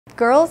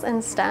Girls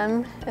in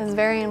STEM is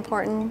very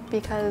important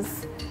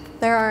because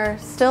there are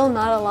still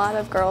not a lot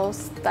of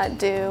girls that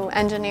do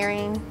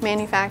engineering,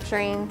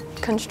 manufacturing,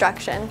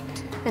 construction.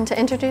 And to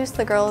introduce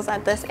the girls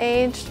at this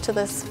age to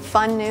this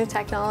fun new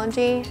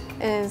technology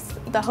is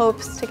the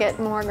hopes to get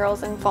more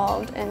girls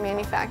involved in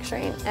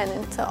manufacturing and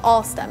into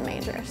all STEM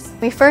majors.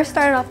 We first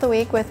started off the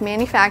week with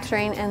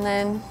manufacturing and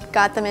then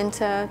got them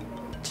into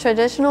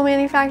traditional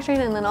manufacturing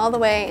and then all the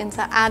way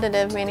into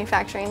additive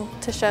manufacturing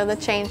to show the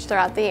change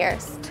throughout the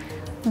years.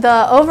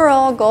 The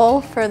overall goal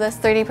for this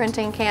 3D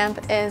printing camp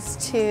is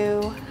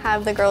to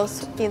have the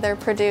girls either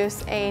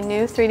produce a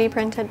new 3D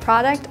printed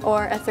product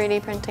or a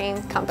 3D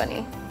printing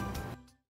company.